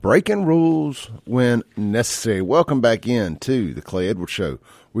Breaking rules when necessary. Welcome back in to the Clay Edwards Show.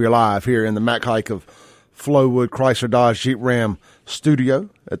 We are live here in the Mac Hike of Flowwood Chrysler Dodge Jeep Ram studio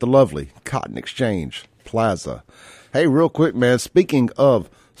at the lovely Cotton Exchange Plaza. Hey, real quick, man, speaking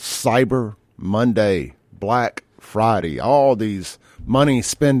of Cyber Monday, Black Friday, all these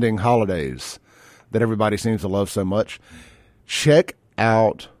money-spending holidays that everybody seems to love so much, check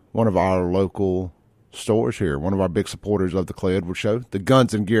out one of our local stores here, one of our big supporters of the Clay Edwards Show, the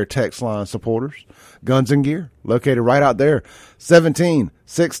Guns and Gear text line supporters. Guns and Gear, located right out there,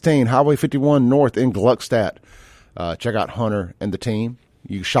 1716 Highway 51 North in Gluckstadt. Check out Hunter and the team.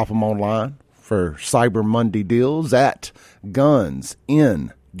 You can shop them online for Cyber Monday deals at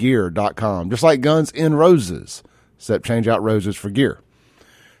gunsngear.com. Just like Guns N' Roses, except change out roses for gear.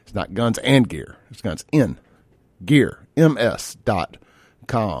 It's not Guns and Gear. It's Guns N Gear,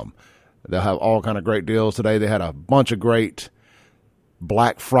 ms.com. They'll have all kind of great deals today. They had a bunch of great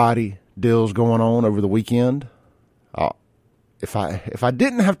Black Friday deals going on over the weekend. If I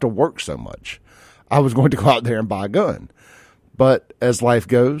didn't have to work so much, I was going to go out there and buy a gun. But as life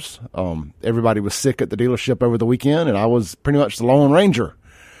goes, everybody was sick at the dealership over the weekend, and I was pretty much the Lone Ranger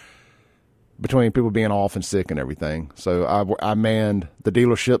between people being off and sick and everything. So I manned the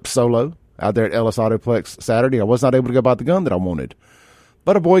dealership solo out there at Ellis Autoplex Saturday. I was not able to go buy the gun that I wanted.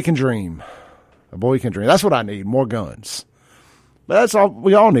 But a boy can dream. A boy can dream. That's what I need, more guns. But that's all.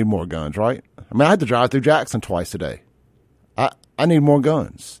 We all need more guns, right? I mean, I had to drive through Jackson twice today. I need more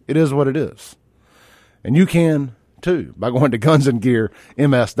guns. It is what it is. And you can, too, by going to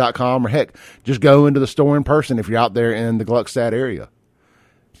gunsandgearms.com, or heck, just go into the store in person if you're out there in the Gluckstadt area.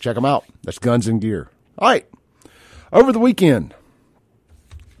 Check them out. That's Guns and Gear. All right. Over the weekend,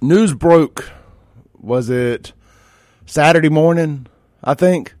 news broke. Was it Saturday morning? I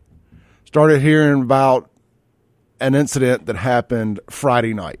think, started hearing about an incident that happened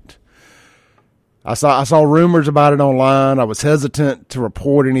Friday night. I saw rumors about it online. I was hesitant to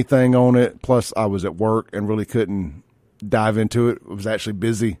report anything on it. Plus, I was at work and really couldn't dive into it. I was actually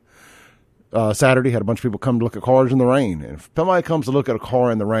busy. Saturday, had a bunch of people come to look at cars in the rain. And if somebody comes to look at a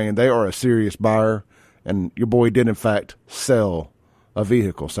car in the rain, they are a serious buyer. And your boy did, in fact, sell a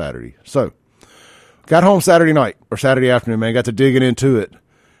vehicle Saturday. So, got home Saturday night, or Saturday afternoon, man. Got to digging into it.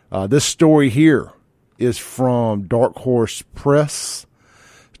 This story here is from Dark Horse Press.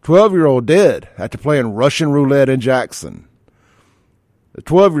 12-year-old dead after playing Russian roulette in Jackson. The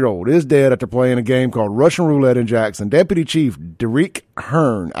 12-year-old is dead after playing a game called Russian roulette in Jackson. Deputy Chief Derek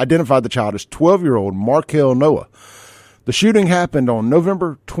Hearn identified the child as 12-year-old Markel Noah. The shooting happened on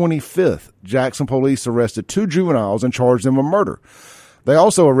November 25th. Jackson police arrested 2 juveniles and charged them with murder. They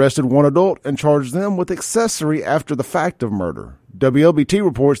also arrested 1 adult and charged them with accessory after the fact of murder. WLBT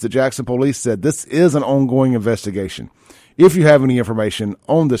reports that Jackson police said this is an ongoing investigation. If you have any information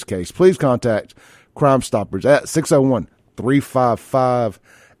on this case, please contact Crime Stoppers at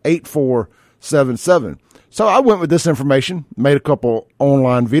 601-355-8477. So I went with this information, made a couple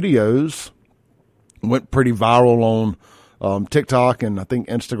online videos, went pretty viral on TikTok and I think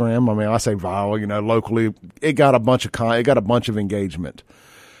Instagram. I mean, I say viral, locally. It got a bunch of engagement.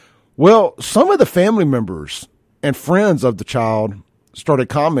 Well, some of the family members and friends of the child started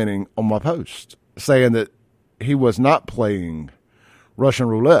commenting on my post, saying that he was not playing Russian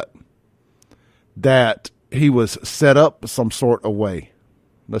roulette, that he was set up some sort of way.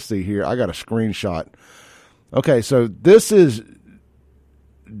 Let's see here. I got a screenshot. Okay, so this is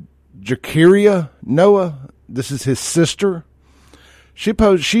Jakiria Noah. This is his sister. She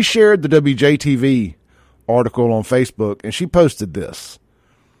shared the WJTV article on Facebook, and she posted this.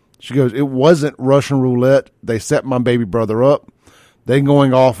 She goes, "It wasn't Russian roulette. They set my baby brother up. They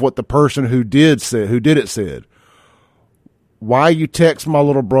going off what the person who did it said. Why you text my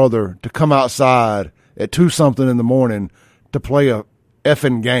little brother to come outside at 2-something in the morning to play a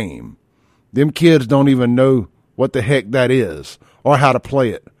effing game? Them kids don't even know what the heck that is or how to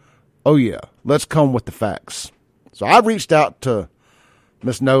play it. Oh yeah, let's come with the facts." So I reached out to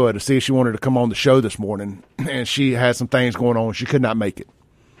Miss Noah to see if she wanted to come on the show this morning, and she had some things going on. She could not make it.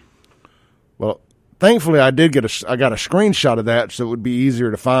 Well, thankfully, I got a screenshot of that, so it would be easier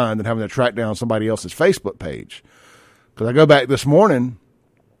to find than having to track down somebody else's Facebook page. Because I go back this morning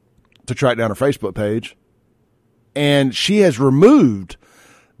to track down her Facebook page, and she has removed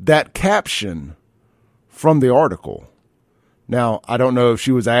that caption from the article. Now, I don't know if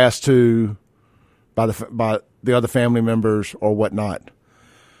she was asked to by the other family members or whatnot.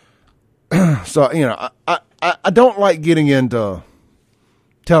 So, I don't like getting into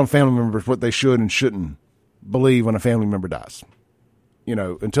telling family members what they should and shouldn't believe when a family member dies.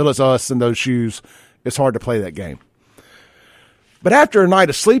 Until it's us in those shoes, it's hard to play that game. But after a night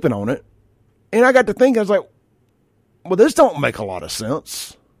of sleeping on it, and I got to thinking, I was like, well, this don't make a lot of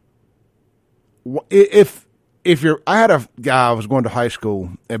sense. If I had a guy, I was going to high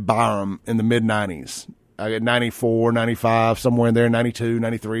school at Byram in the mid-90s. I got 94, 95, somewhere in there, 92,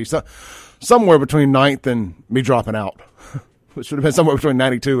 93, somewhere between ninth and me dropping out, which would have been somewhere between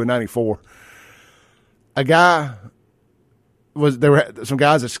 92 and 94. There were some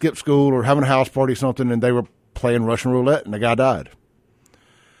guys that skipped school or having a house party or something, and they were playing Russian roulette, and the guy died.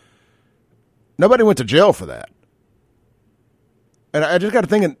 Nobody went to jail for that. And I just got to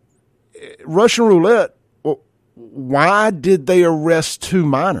thinking, Russian roulette, well, why did they arrest 2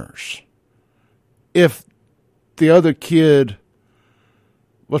 minors if the other kid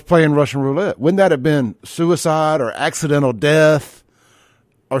was playing Russian roulette? Wouldn't that have been suicide or accidental death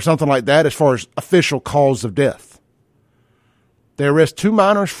or something like that as far as official cause of death? They arrest 2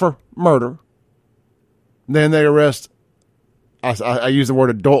 minors for murder. Then they arrest, I use the word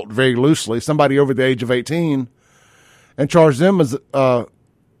adult very loosely, somebody over the age of 18, and charge them as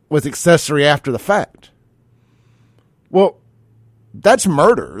with accessory after the fact. Well, that's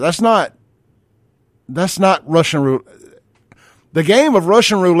murder. That's not Russian roulette. The game of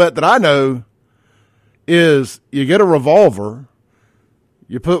Russian roulette that I know is you get a revolver,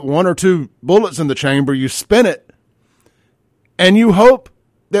 you put 1 or 2 bullets in the chamber, you spin it, and you hope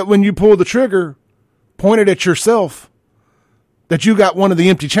that when you pull the trigger pointed at yourself, that you got one of the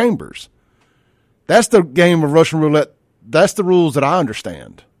empty chambers. That's the game of Russian roulette. That's the rules that I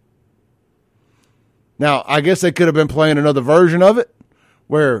understand. Now, I guess they could have been playing another version of it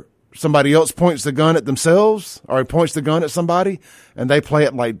where somebody else points the gun at themselves or points the gun at somebody and they play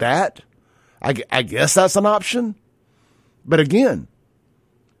it like that. I guess that's an option. But again,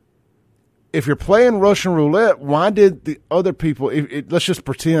 if you're playing Russian roulette, why did the other people, let's just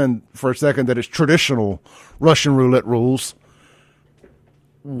pretend for a second that it's traditional Russian roulette rules.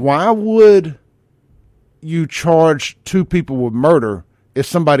 Why would you charge 2 people with murder if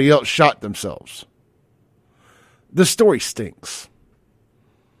somebody else shot themselves? This story stinks.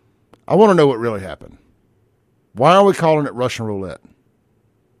 I want to know what really happened. Why are we calling it Russian roulette?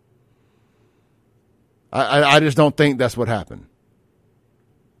 I just don't think that's what happened.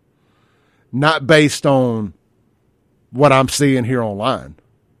 Not based on what I'm seeing here online.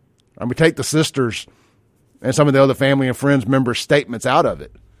 I mean, take the sisters and some of the other family and friends members' statements out of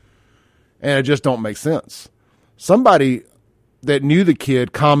it, and it just don't make sense. Somebody that knew the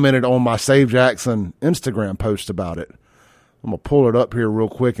kid commented on my Save Jackson Instagram post about it. I'm going to pull it up here real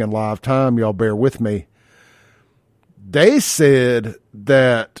quick in live time. Y'all bear with me. They said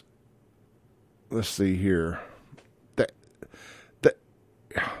that, let's see here.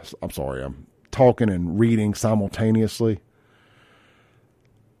 I'm sorry, I'm talking and reading simultaneously.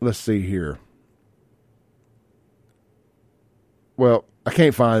 Let's see here. Well, I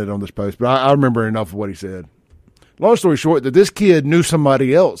can't find it on this post, but I remember enough of what he said. Long story short, that this kid knew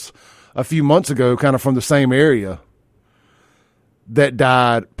somebody else a few months ago, kind of from the same area, that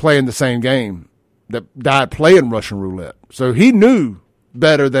died playing the same game, that died playing Russian roulette. So he knew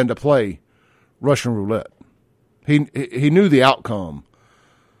better than to play Russian roulette. He knew the outcome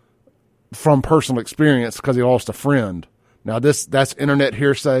from personal experience because he lost a friend. Now that's internet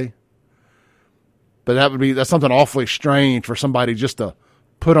hearsay, but that's something awfully strange for somebody just to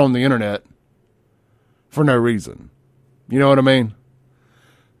put on the internet for no reason. You know what I mean?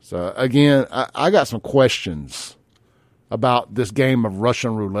 So again, I got some questions about this game of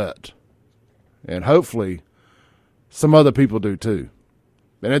Russian roulette, and hopefully some other people do too.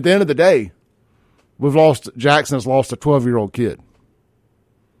 And at the end of the day, Jackson's lost a 12-year-old kid.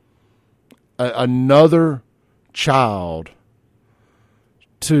 Another child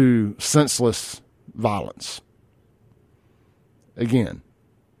to senseless violence. Again.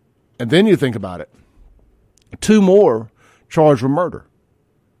 And then you think about it. 2 more charged with murder.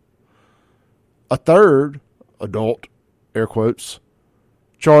 A third adult, air quotes,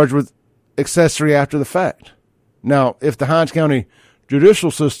 charged with accessory after the fact. Now, if the Hinds County judicial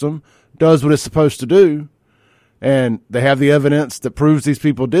system does what it's supposed to do, and they have the evidence that proves these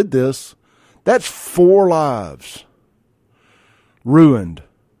people did this, that's 4 lives ruined.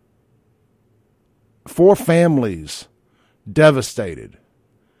 4 families devastated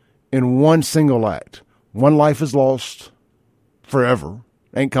in one single act. 1 life is lost forever,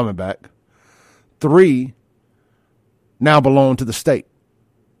 ain't coming back. 3 now belong to the state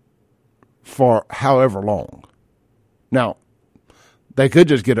for however long. Now, they could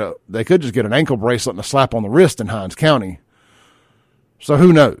just get an ankle bracelet and a slap on the wrist in Hinds County. So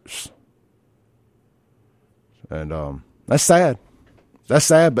who knows? And that's sad. That's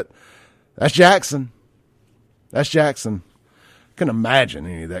sad, but that's Jackson. That's Jackson. can imagine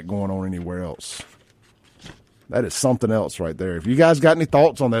any of that going on anywhere else. That is something else right there. If you guys got any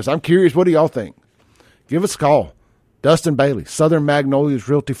thoughts on this, I'm curious. What do y'all think? Give us a call. Dustin Bailey, Southern Magnolias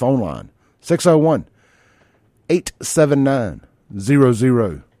Realty phone line,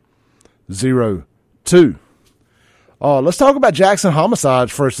 601-879-0002. Let's talk about Jackson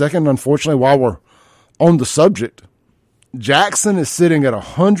homicides for a second. Unfortunately, while we're on the subject, Jackson is sitting at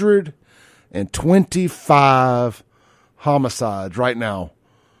 125 homicides right now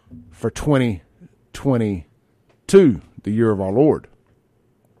for 2022, the year of our Lord.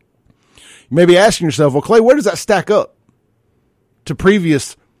 You may be asking yourself, well, Clay, where does that stack up to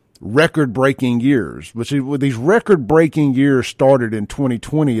previous record-breaking years? Which these record-breaking years started in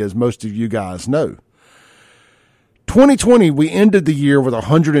 2020, as most of you guys know. 2020, we ended the year with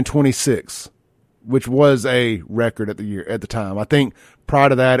 126, which was a record at the time. I think prior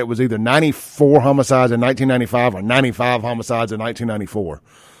to that, it was either 94 homicides in 1995 or 95 homicides in 1994.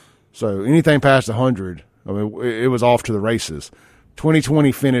 So anything past 100, I mean, it was off to the races.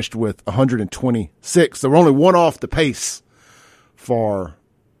 2020 finished with 126. So we're only one off the pace for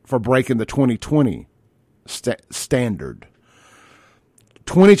breaking the 2020 standard.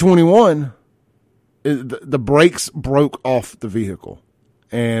 2021, the brakes broke off the vehicle,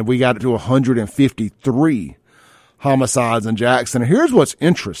 and we got it to 153 homicides in Jackson. And here's what's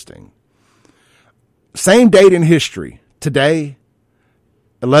interesting. Same date in history. Today,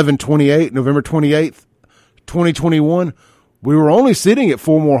 November 28th, 2021, we were only sitting at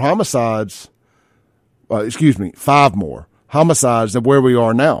 5 more homicides than where we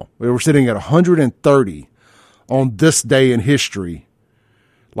are now. We were sitting at 130 on this day in history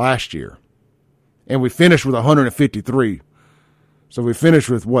last year. And we finished with 153. So we finished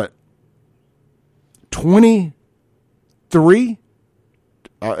with what? 23?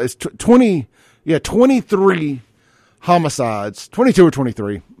 It's 23 homicides. 22 or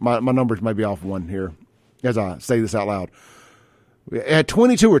 23. My numbers may be off one here as I say this out loud. We had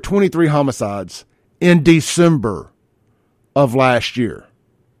 22 or 23 homicides in December of last year.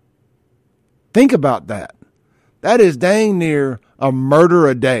 Think about that. That is dang near a murder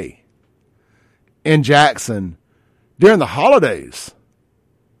a day in Jackson during the holidays.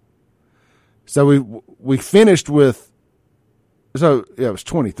 So we finished with, it was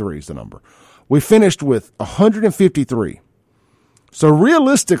 23 is the number. We finished with 153. So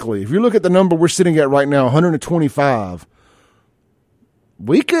realistically, if you look at the number we're sitting at right now, 125,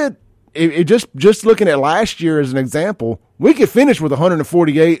 we could, just looking at last year as an example, we could finish with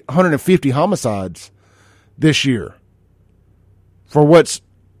 150 homicides this year for what's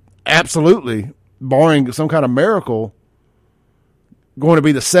absolutely, barring some kind of miracle, going to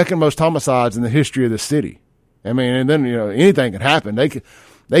be the second most homicides in the history of the city. I mean, and then, anything can happen. They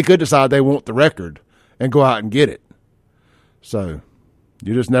could decide they want the record and go out and get it. So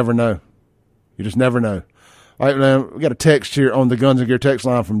you just never know. You just never know. All right, man, we got a text here on the Guns and Gear text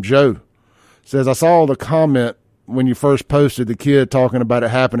line from Joe. It says, I saw the comment when you first posted the kid talking about it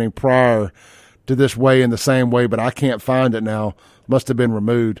happening prior to this way in the same way, but I can't find it now. Must have been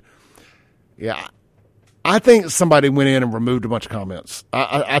removed. Yeah, I think somebody went in and removed a bunch of comments.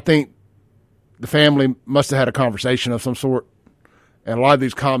 I think the family must have had a conversation of some sort, and a lot of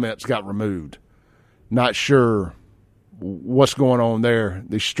these comments got removed. Not sure what's going on there.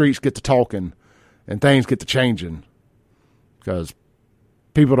 The streets get to talking, and things get to changing because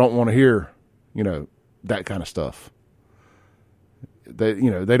people don't want to hear, that kind of stuff. They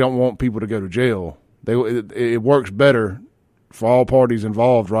don't want people to go to jail. It works better for all parties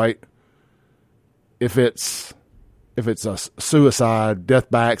involved, right? If it's a suicide,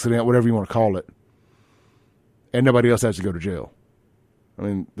 death by accident, whatever you want to call it, and nobody else has to go to jail. I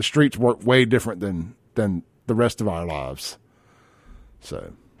mean, the streets work way different than the rest of our lives.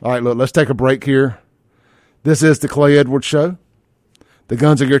 So, all right, look, let's take a break here. This is the Clay Edwards Show. The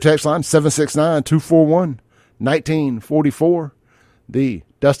Guns and Gear text line, 769-241-1944. The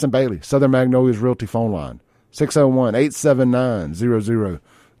Dustin Bailey, Southern Magnolias Realty phone line,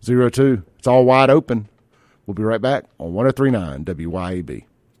 601-879-0002. It's all wide open. We'll be right back on 103.9 WYAB.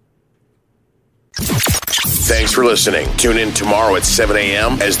 Thanks for listening. Tune in tomorrow at 7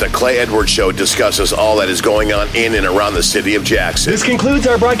 a.m. as the Clay Edwards Show discusses all that is going on in and around the city of Jackson. This concludes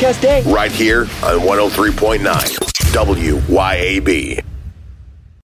our broadcast day. Right here on 103.9 WYAB.